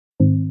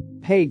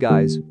Hey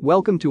guys,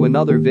 welcome to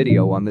another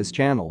video on this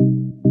channel.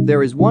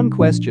 There is one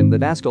question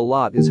that asked a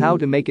lot is how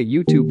to make a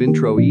YouTube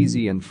intro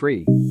easy and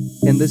free.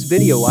 In this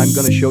video I'm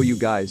gonna show you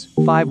guys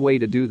 5 ways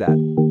to do that.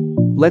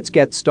 Let's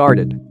get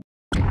started.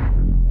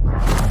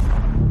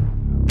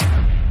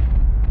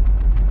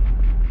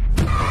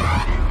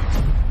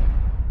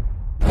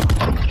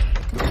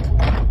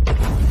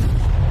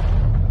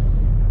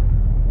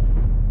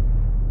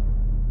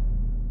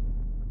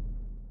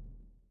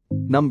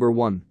 Number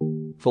 1.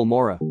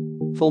 Filmora.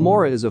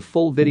 Filmora is a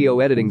full video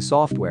editing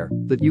software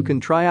that you can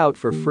try out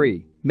for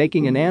free.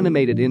 Making an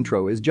animated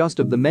intro is just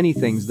of the many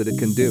things that it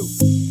can do.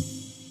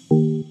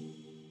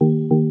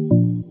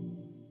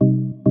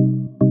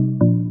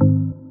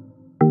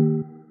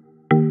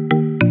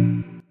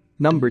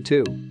 Number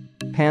 2.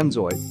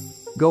 Panzoid.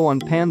 Go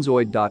on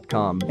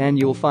panzoid.com and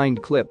you'll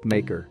find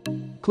Clipmaker.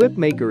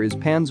 Clipmaker is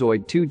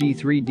Panzoid 2D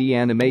 3D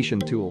animation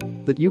tool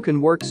that you can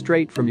work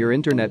straight from your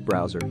internet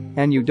browser,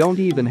 and you don't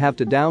even have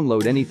to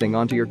download anything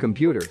onto your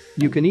computer.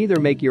 You can either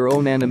make your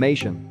own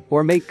animation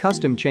or make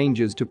custom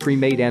changes to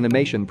pre-made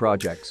animation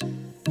projects.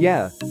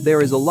 Yeah,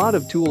 there is a lot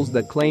of tools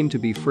that claim to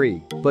be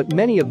free, but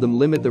many of them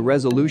limit the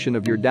resolution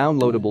of your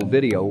downloadable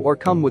video or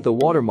come with a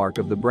watermark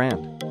of the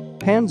brand.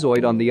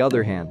 Panzoid, on the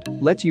other hand,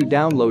 lets you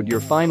download your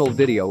final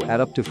video at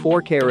up to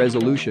 4K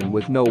resolution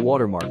with no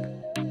watermark.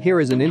 Here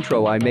is an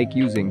intro I make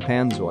using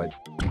Panzoid.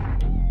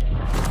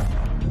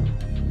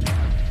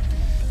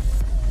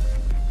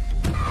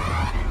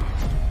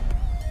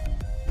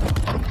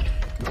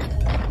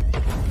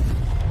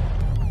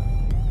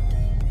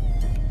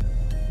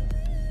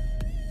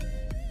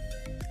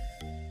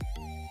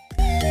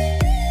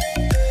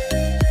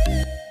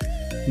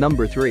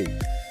 Number 3.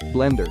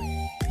 Blender.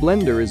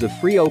 Blender is a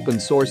free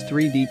open-source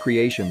 3D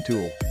creation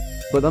tool.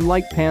 But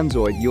unlike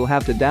Panzoid, you'll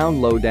have to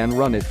download and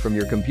run it from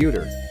your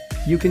computer.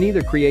 You can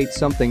either create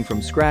something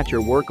from scratch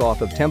or work off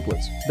of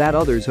templates that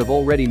others have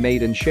already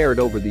made and shared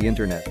over the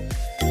internet.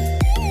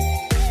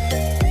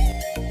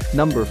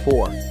 Number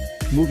 4.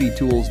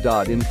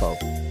 MovieTools.info.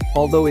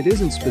 Although it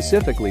isn't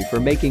specifically for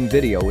making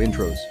video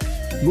intros,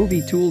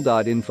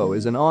 MovieTool.info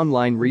is an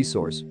online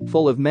resource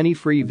full of many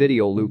free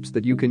video loops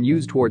that you can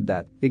use toward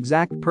that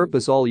exact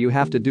purpose. All you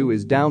have to do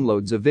is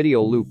download a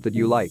video loop that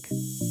you like,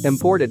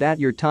 import it at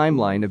your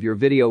timeline of your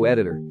video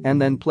editor, and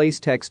then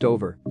place text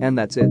over, and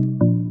that's it.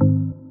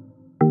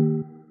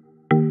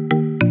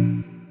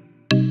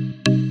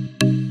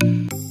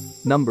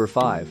 Number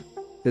 5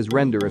 is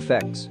Render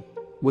Effects.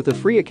 With a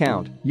free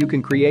account, you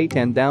can create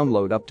and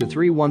download up to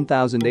 3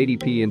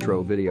 1080p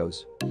intro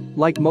videos.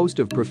 Like most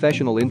of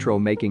professional intro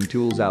making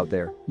tools out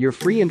there, your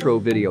free intro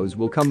videos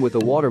will come with a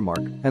watermark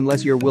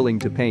unless you're willing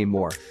to pay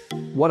more.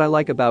 What I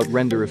like about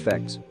Render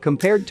Effects,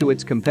 compared to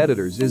its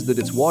competitors, is that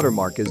its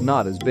watermark is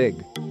not as big.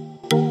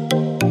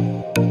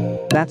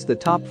 That's the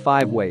top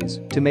 5 ways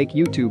to make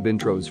YouTube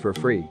intros for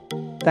free.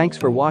 Thanks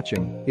for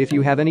watching. If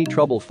you have any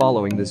trouble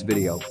following this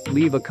video,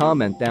 leave a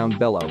comment down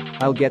below.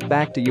 I'll get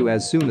back to you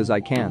as soon as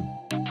I can.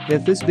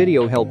 If this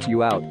video helps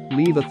you out,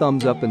 leave a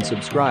thumbs up and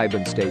subscribe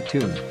and stay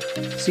tuned.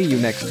 See you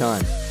next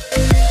time.